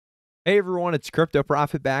Hey everyone, it's Crypto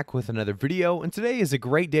Profit back with another video, and today is a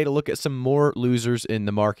great day to look at some more losers in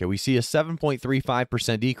the market. We see a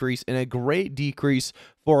 7.35% decrease and a great decrease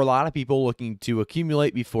for a lot of people looking to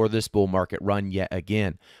accumulate before this bull market run yet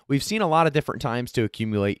again. We've seen a lot of different times to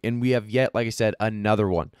accumulate, and we have yet, like I said, another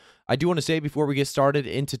one. I do want to say before we get started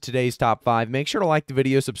into today's top 5, make sure to like the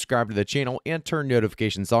video, subscribe to the channel, and turn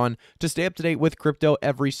notifications on to stay up to date with crypto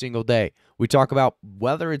every single day. We talk about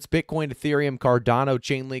whether it's Bitcoin, Ethereum, Cardano,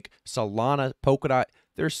 Chainlink, Solana, Polkadot.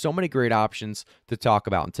 There's so many great options to talk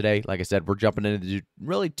about. And today, like I said, we're jumping into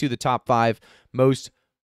really to the top 5 most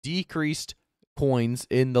decreased coins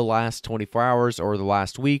in the last 24 hours or the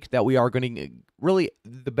last week that we are going to really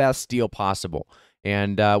the best deal possible.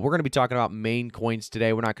 And we're going to be talking about main coins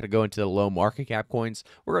today. We're not going to go into the low market cap coins.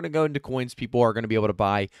 We're going to go into coins people are going to be able to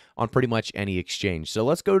buy on pretty much any exchange. So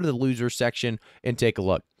let's go to the loser section and take a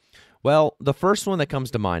look. Well, the first one that comes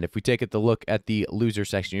to mind, if we take the look at the loser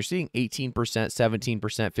section, you're seeing 18%, 17%,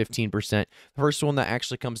 15%. The first one that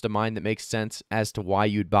actually comes to mind that makes sense as to why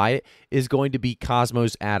you'd buy it is going to be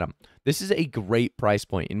Cosmos Atom. This is a great price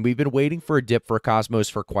point, and we've been waiting for a dip for Cosmos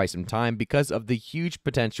for quite some time because of the huge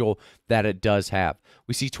potential that it does have.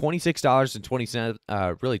 We see $26.20,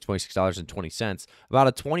 really $26.20, about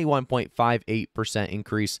a 21.58%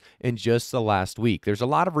 increase in just the last week. There's a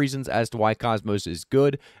lot of reasons as to why Cosmos is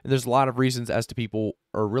good, and there's a lot of reasons as to people,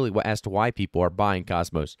 or really as to why people are buying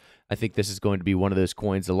Cosmos. I think this is going to be one of those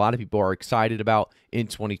coins a lot of people are excited about in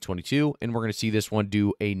 2022, and we're going to see this one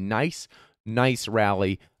do a nice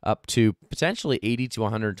rally up to potentially $80 to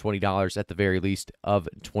 $120 at the very least of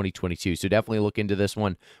 2022. So definitely look into this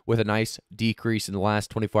one with a nice decrease in the last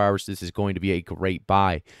 24 hours. This is going to be a great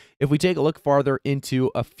buy. If we take a look farther into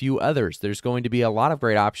a few others, there's going to be a lot of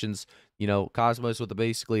great options. You know, Cosmos with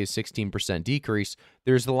basically a 16% decrease.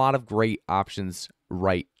 There's a lot of great options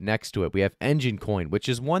right next to it. We have Engine Coin, which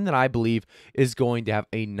is one that I believe is going to have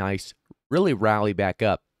a nice really rally back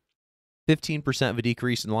up. 15% of a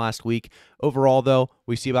decrease in the last week. Overall, though,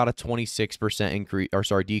 we see about a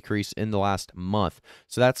 26% decrease in the last month.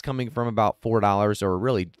 So that's coming from about $4 or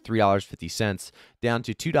really $3.50 down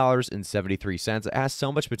to $2.73. It has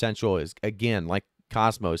so much potential, is again like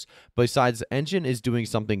Cosmos. Besides, Engine is doing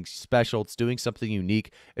something special. It's doing something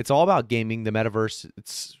unique. It's all about gaming, the metaverse.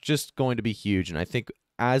 It's just going to be huge. And I think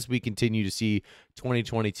as we continue to see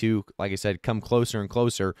 2022, like I said, come closer and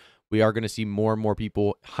closer, we are going to see more and more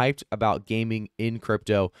people hyped about gaming in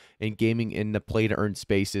crypto and gaming in the play to earn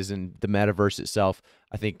spaces and the metaverse itself.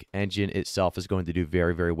 I think Engine itself is going to do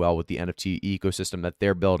very, very well with the NFT ecosystem that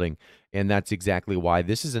they're building. And that's exactly why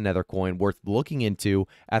this is another coin worth looking into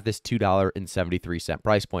at this $2.73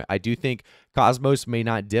 price point. I do think Cosmos may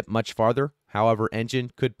not dip much farther. However,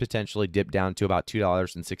 Engine could potentially dip down to about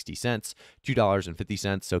 $2.60,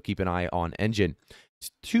 $2.50. So keep an eye on Engine.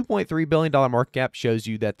 $2.3 billion market cap shows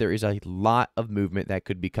you that there is a lot of movement that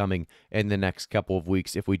could be coming in the next couple of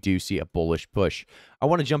weeks if we do see a bullish push. I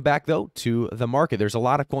want to jump back, though, to the market. There's a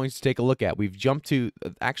lot of coins to take a look at. We've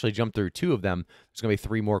actually jumped through 2 of them. There's going to be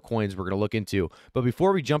 3 more coins we're going to look into. But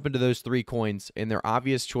before we jump into those 3 coins, and they're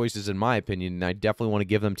obvious choices in my opinion, and I definitely want to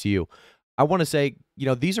give them to you, I want to say, you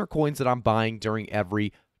know, these are coins that I'm buying during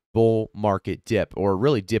every bull market dip, or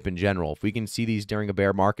really dip in general. If we can see these during a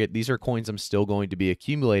bear market, these are coins I'm still going to be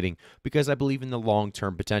accumulating because I believe in the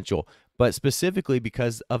long-term potential, but specifically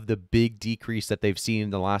because of the big decrease that they've seen in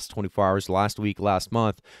the last 24 hours, last week, last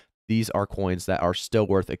month. These are coins that are still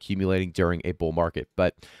worth accumulating during a bull market.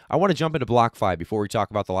 But I want to jump into BlockFi before we talk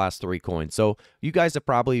about the last 3 coins. So you guys have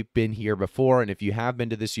probably been here before, and if you have been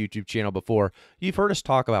to this YouTube channel before, you've heard us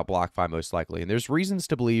talk about BlockFi most likely. And there's reasons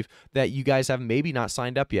to believe that you guys have maybe not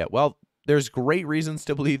signed up yet. Well, there's great reasons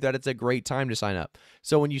to believe that it's a great time to sign up.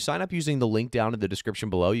 So when you sign up using the link down in the description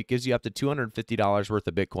below, it gives you up to $250 worth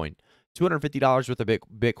of Bitcoin. $250 worth of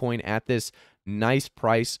Bitcoin at this nice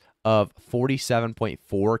price of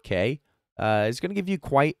 47.4K is going to give you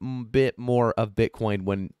quite a bit more of Bitcoin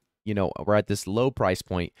when, you know, we're at this low price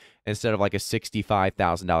point instead of like a $65,000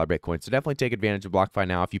 Bitcoin. So definitely take advantage of BlockFi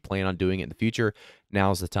now if you plan on doing it in the future.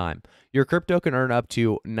 Now's the time. Your crypto can earn up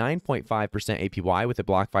to 9.5% APY with a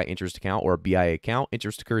BlockFi interest account or a BIA account.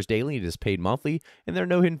 Interest occurs daily. It is paid monthly, and there are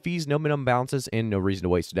no hidden fees, no minimum balances, and no reason to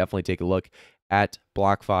wait. So definitely take a look at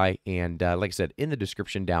BlockFi, and like I said, in the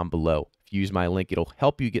description down below. If you use my link, it'll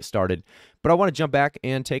help you get started. But I want to jump back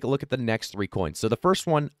and take a look at the next 3 coins. So the first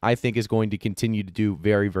one I think is going to continue to do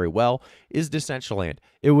very, very well is Decentraland.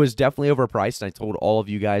 It was definitely overpriced. I told all of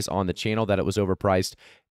you guys on the channel that it was overpriced.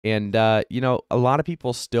 And, you know, a lot of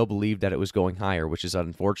people still believe that it was going higher, which is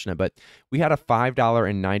unfortunate. But we had a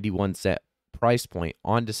 $5.91 price point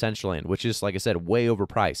on Decentraland, which is, like I said, way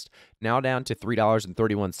overpriced. Now down to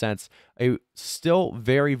 $3.31. A still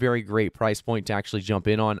very, very great price point to actually jump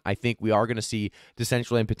in on. I think we are going to see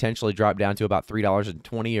Decentraland potentially drop down to about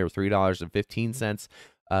 $3.20 or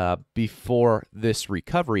 $3.15 before this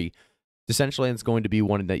recovery. Decentraland is going to be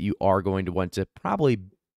one that you are going to want to probably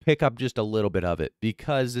pick up just a little bit of it,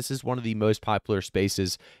 because this is one of the most popular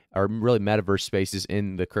spaces, or really metaverse spaces,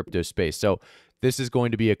 in the crypto space. So this is going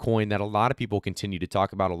to be a coin that a lot of people continue to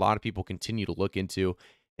talk about, a lot of people continue to look into,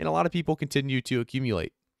 and a lot of people continue to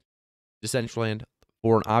accumulate. Decentraland,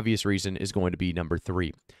 for an obvious reason, is going to be number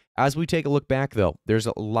 3. As we take a look back, though, there's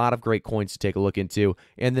a lot of great coins to take a look into,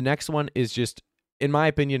 and the next one is just, in my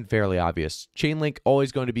opinion, fairly obvious. Chainlink,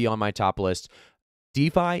 always going to be on my top list.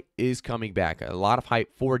 DeFi is coming back. A lot of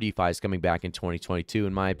hype for DeFi is coming back in 2022,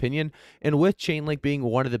 in my opinion. And with Chainlink being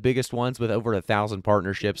one of the biggest ones with over 1,000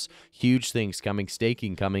 partnerships, huge things coming,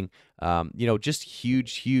 staking coming, just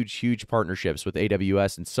huge partnerships with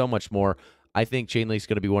AWS and so much more. I think Chainlink is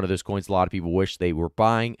going to be one of those coins a lot of people wish they were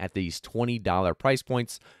buying at these $20 price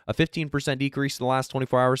points. A 15% decrease in the last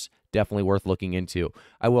 24 hours, definitely worth looking into.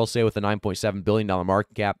 I will say, with a $9.7 billion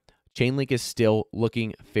market cap, Chainlink is still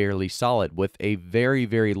looking fairly solid with a very,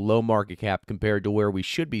 very low market cap compared to where we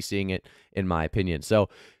should be seeing it, in my opinion. So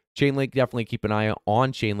Chainlink, definitely keep an eye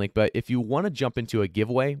on Chainlink. But if you want to jump into a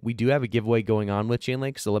giveaway, we do have a giveaway going on with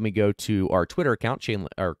Chainlink. So let me go to our Twitter account,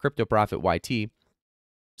 or CryptoProfitYT.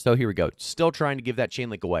 So here we go. Still trying to give that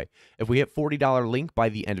Chainlink away. If we hit $40 link by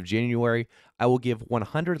the end of January, I will give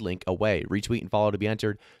 100 link away. Retweet and follow to be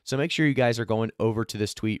entered. So make sure you guys are going over to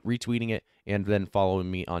this tweet, retweeting it, and then following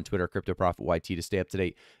me on Twitter, CryptoProfitYT, to stay up to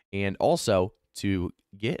date. And also to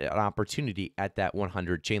get an opportunity at that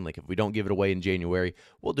 100 Chainlink. If we don't give it away in January,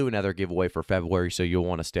 we'll do another giveaway for February, so you'll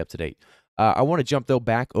want to stay up to date. I want to jump, though,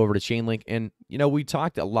 back over to Chainlink. And, we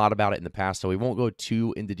talked a lot about it in the past, so we won't go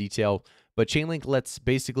too into detail. But Chainlink lets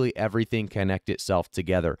basically everything connect itself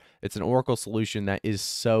together. It's an Oracle solution that is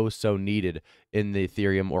so needed in the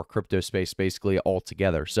Ethereum or crypto space, basically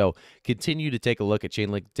altogether. So continue to take a look at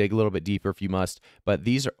Chainlink, dig a little bit deeper if you must. But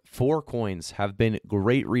these 4 coins have been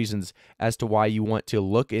great reasons as to why you want to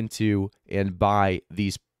look into and buy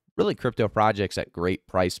these really crypto projects at great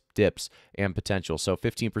price dips and potential. So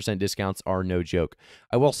 15% discounts are no joke.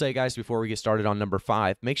 I will say, guys, before we get started on number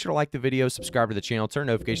 5, make sure to like the video, subscribe to the channel, turn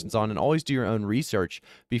notifications on, and always do your own research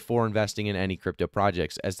before investing in any crypto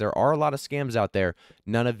projects, as there are a lot of scams out there.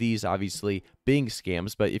 None of these obviously being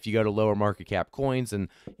scams, but if you go to lower market cap coins and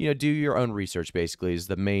do your own research, basically, is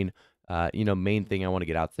the main main thing I want to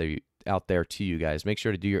get out there to you guys. Make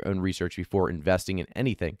sure to do your own research before investing in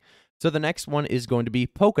anything. So the next one is going to be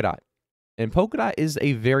Polkadot. And Polkadot is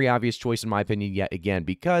a very obvious choice, in my opinion, yet again,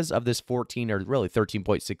 because of this 14 or really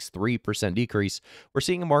 13.63% decrease. We're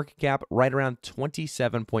seeing a market cap right around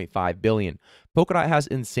 $27.5 billion. Polkadot has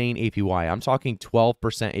insane APY. I'm talking 12%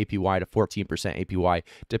 APY to 14% APY,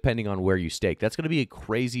 depending on where you stake. That's going to be a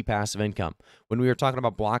crazy passive income. When we were talking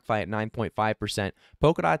about BlockFi at 9.5%,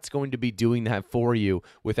 Polkadot's going to be doing that for you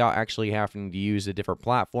without actually having to use a different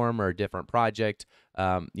platform or a different project,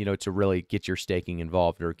 to really get your staking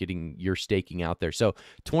involved or getting your staking out there. So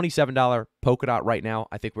 $27 Polkadot right now.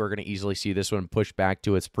 I think we're going to easily see this one push back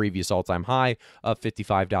to its previous all-time high of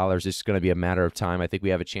 $55. It's going to be a matter of time. I think we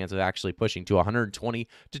have a chance of actually pushing to $120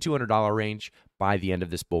 to $200 range by the end of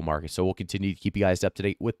this bull market. So we'll continue to keep you guys up to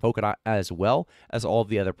date with Polkadot, as well as all of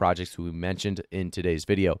the other projects we mentioned in today's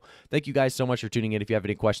video. Thank you guys so much for tuning in. If you have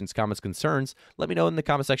any questions, comments, concerns, let me know in the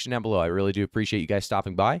comment section down below. I really do appreciate you guys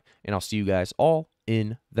stopping by, and I'll see you guys all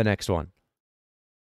in the next one.